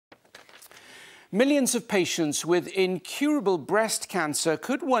Millions of patients with incurable breast cancer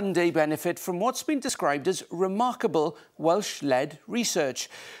could one day benefit from what's been described as remarkable Welsh-led research.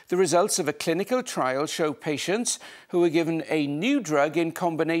 The results of a clinical trial show patients who were given a new drug in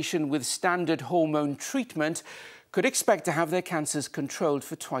combination with standard hormone treatment could expect to have their cancers controlled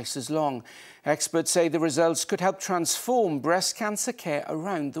for twice as long. Experts say the results could help transform breast cancer care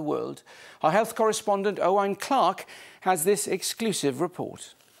around the world. Our health correspondent Owain Clark has this exclusive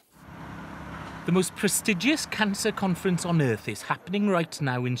report. The most prestigious cancer conference on earth is happening right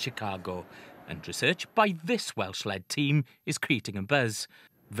now in Chicago, and research by this Welsh-led team is creating a buzz.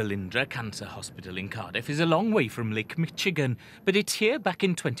 Velindre Cancer Hospital in Cardiff is a long way from Lake Michigan, but it's here back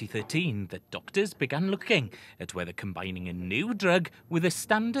in 2013 that doctors began looking at whether combining a new drug with a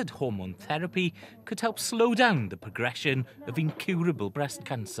standard hormone therapy could help slow down the progression of incurable breast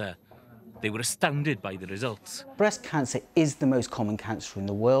cancer. They were astounded by the results. Breast cancer is the most common cancer in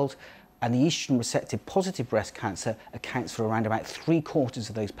the world, and the estrogen receptor positive breast cancer accounts for around about 3/4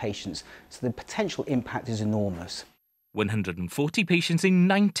 of those patients, so the potential impact is enormous. 140 patients in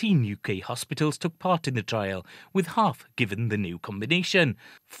 19 UK hospitals took part in the trial, with half given the new combination.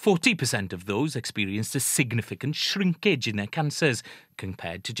 40% of those experienced a significant shrinkage in their cancers,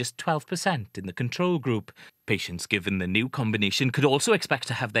 compared to just 12% in the control group. Patients given the new combination could also expect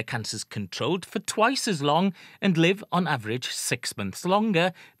to have their cancers controlled for twice as long and live on average 6 months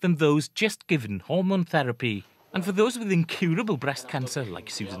longer than those just given hormone therapy. And for those with incurable breast cancer, like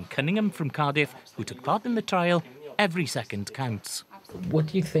Susan Cunningham from Cardiff, who took part in the trial, every second counts. What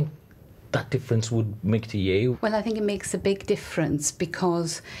do you think that difference would make to you? Well, I think it makes a big difference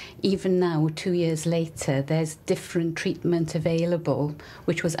because even now, 2 years later, there's different treatment available,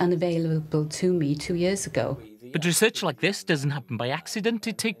 which was unavailable to me 2 years ago. But research like this doesn't happen by accident,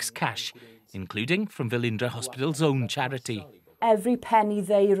 it takes cash, including from Velindre Hospital's own charity. Every penny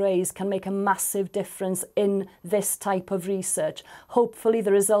they raise can make a massive difference in this type of research. Hopefully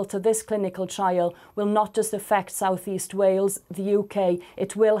the result of this clinical trial will not just affect South East Wales, the UK,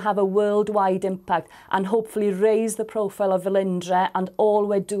 it will have a worldwide impact and hopefully raise the profile of Velindre and all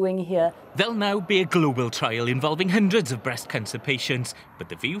we're doing here. There'll now be a global trial involving hundreds of breast cancer patients, but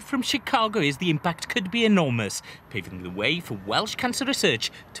the view from Chicago is the impact could be enormous, paving the way for Welsh cancer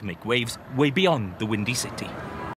research to make waves way beyond the Windy City.